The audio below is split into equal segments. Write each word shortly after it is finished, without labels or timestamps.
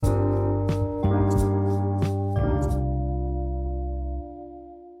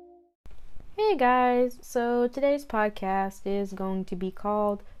guys, so today's podcast is going to be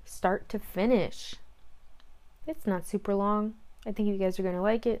called Start to Finish. It's not super long. I think you guys are going to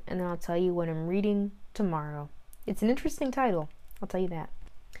like it, and then I'll tell you what I'm reading tomorrow. It's an interesting title, I'll tell you that.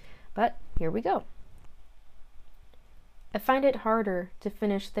 But here we go. I find it harder to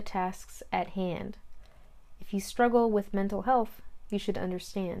finish the tasks at hand. If you struggle with mental health, you should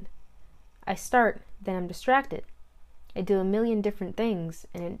understand. I start, then I'm distracted. I do a million different things,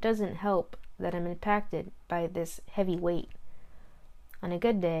 and it doesn't help that I'm impacted by this heavy weight. On a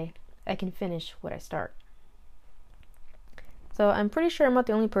good day, I can finish what I start. So I'm pretty sure I'm not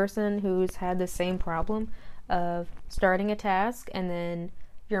the only person who's had the same problem of starting a task and then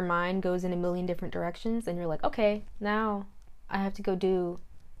your mind goes in a million different directions and you're like, okay, now I have to go do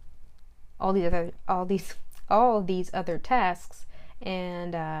all these other tasks,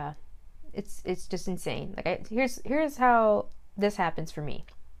 and it's just insane. Like here's how this happens for me.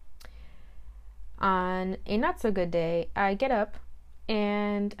 On a not so good day, I get up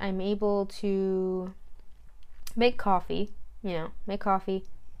and I'm able to make coffee,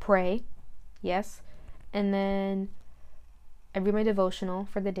 pray, yes, and then I read my devotional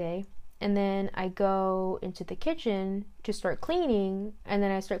for the day, and then I go into the kitchen to start cleaning, and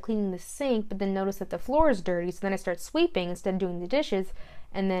then I start cleaning the sink, but then notice that the floor is dirty, so then I start sweeping instead of doing the dishes,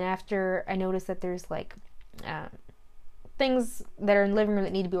 and then after I notice that there's things that are in the living room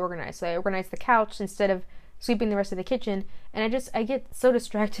that need to be organized, so I organize the couch instead of sweeping the rest of the kitchen, and I get so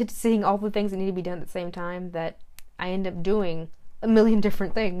distracted seeing all the things that need to be done at the same time that I end up doing a million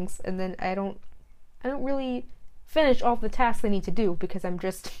different things, and then I don't really finish all the tasks I need to do because I'm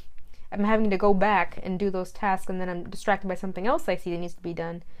having to go back and do those tasks, and then I'm distracted by something else I see that needs to be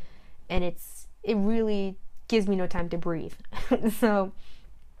done, and it really gives me no time to breathe. So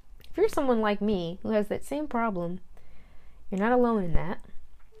if you're someone like me who has that same problem, you're not alone in that.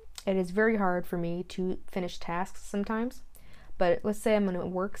 It is very hard for me to finish tasks sometimes, but let's say I'm in a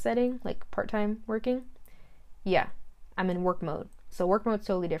work setting, like part-time working. Yeah, I'm in work mode. So work mode's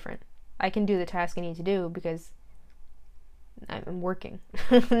totally different. I can do the task I need to do because I'm working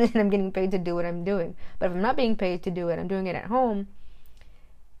and I'm getting paid to do what I'm doing. But if I'm not being paid to do it, I'm doing it at home,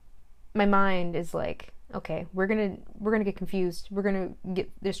 my mind is like, okay, we're gonna get confused. We're gonna get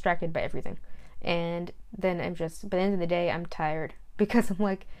distracted by everything. And then by the end of the day, I'm tired because I'm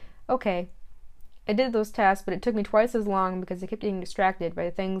like, okay, I did those tasks, but it took me twice as long because I kept getting distracted by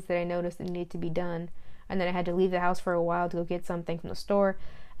the things that I noticed that needed to be done. And then I had to leave the house for a while to go get something from the store.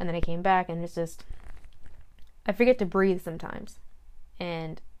 And then I came back, and it's just, I forget to breathe sometimes.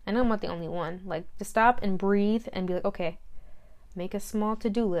 And I know I'm not the only one. Like, to stop and breathe and be like, okay, make a small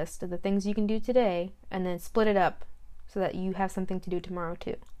to-do list of the things you can do today, and then split it up so that you have something to do tomorrow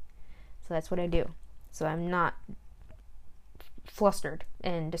too. So that's what I do. So I'm not flustered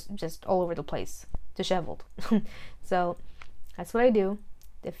and just all over the place, disheveled. So that's what I do.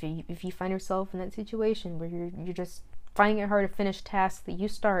 If you find yourself in that situation where you're just finding it hard to finish tasks that you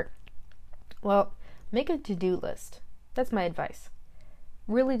start, well, make a to-do list. That's my advice.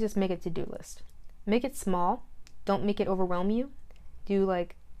 Really just make a to-do list. Make it small. Don't make it overwhelm you. Do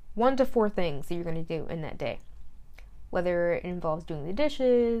 1 to 4 things that you're going to do in that day. Whether it involves doing the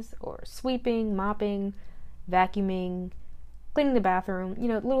dishes or sweeping, mopping, vacuuming, cleaning the bathroom,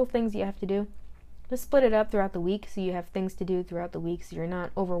 little things you have to do. Just split it up throughout the week so you have things to do throughout the week so you're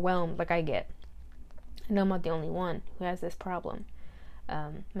not overwhelmed like I get. I know I'm not the only one who has this problem.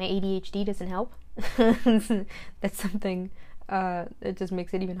 My ADHD doesn't help. That's something that just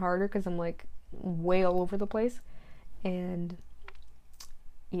makes it even harder because I'm way all over the place. And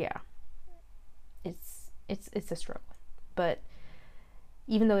yeah, it's a struggle. But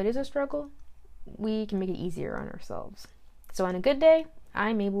even though it is a struggle, we can make it easier on ourselves. So on a good day,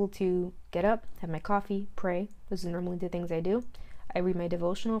 I'm able to get up, have my coffee, pray. Those are normally the things I do. I read my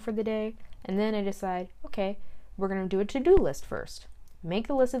devotional for the day, and then I decide, okay, we're going to do a to-do list first. Make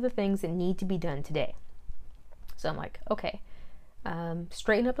the list of the things that need to be done today. So I'm like, okay,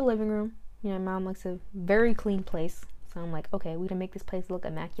 straighten up the living room. My mom likes a very clean place. So I'm like, okay, we're going to make this place look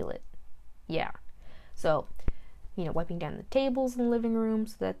immaculate. Yeah. So, wiping down the tables in the living room,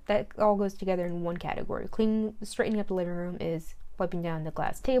 so that all goes together in one category. Straightening up the living room is wiping down the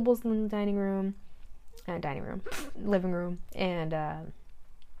glass tables in the living room, and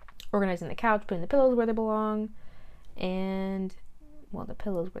organizing the couch, putting the pillows where they belong, and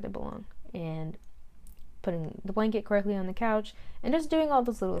putting the blanket correctly on the couch, and just doing all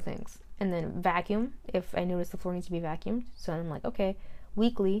those little things. And then vacuum, if I notice the floor needs to be vacuumed. So I'm like, okay,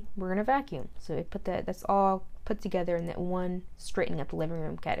 weekly, we're going to vacuum. So I that's all put together in that one straightening up the living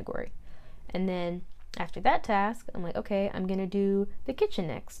room category. And then After that task, I'm like, okay, I'm going to do the kitchen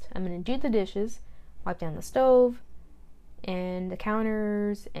next. I'm going to do the dishes, wipe down the stove and the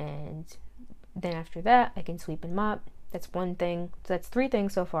counters, and then after that, I can sweep and mop. That's one thing. So that's 3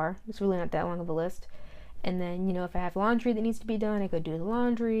 things so far. It's really not that long of a list. And then, if I have laundry that needs to be done, I go do the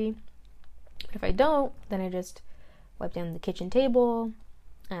laundry. But if I don't, then I just wipe down the kitchen table.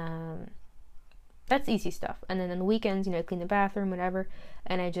 That's easy stuff. And then on the weekends, I clean the bathroom, whatever.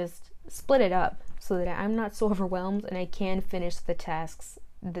 And I just split it up so that I'm not so overwhelmed and I can finish the tasks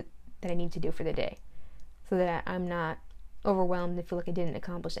that I need to do for the day. So that I'm not overwhelmed and feel like I didn't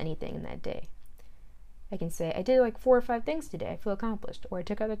accomplish anything in that day. I can say, I did like 4 or 5 things today. I feel accomplished. Or I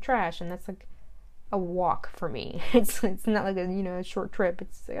took out the trash, and that's like a walk for me. It's not like a short trip.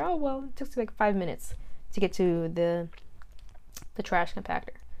 It's like, oh well, it took like 5 minutes to get to the trash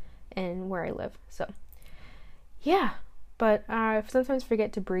compactor and where I live. So yeah, but I sometimes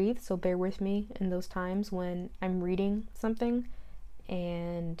forget to breathe, so bear with me in those times when I'm reading something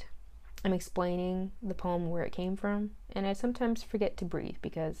and I'm explaining the poem where it came from, and I sometimes forget to breathe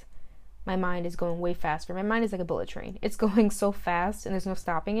because my mind is going way faster. My mind is like a bullet train. It's going so fast and there's no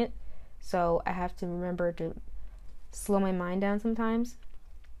stopping it. So I have to remember to slow my mind down sometimes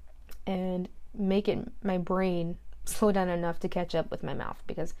and make it my brain slow down enough to catch up with my mouth,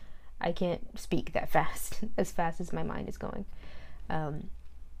 because I can't speak that fast, as fast as my mind is going.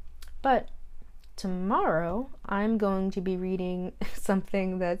 But tomorrow I'm going to be reading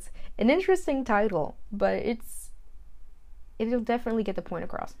something that's an interesting title, but it'll definitely get the point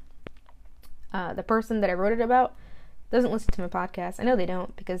across. The person that I wrote it about doesn't listen to my podcast. I know they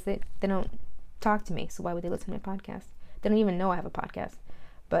don't, because they don't talk to me, so why would they listen to my podcast? They don't even know I have a podcast.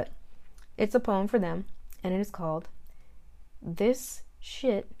 But it's a poem for them, and it is called This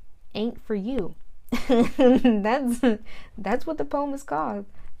Shit Ain't For You. That's what the poem is called,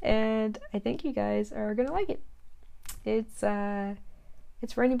 and I think you guys are gonna like it. It's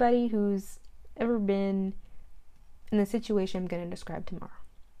for anybody who's ever been in the situation I'm gonna describe tomorrow.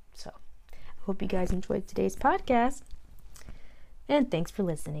 So I hope you guys enjoyed today's podcast, and thanks for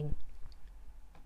listening.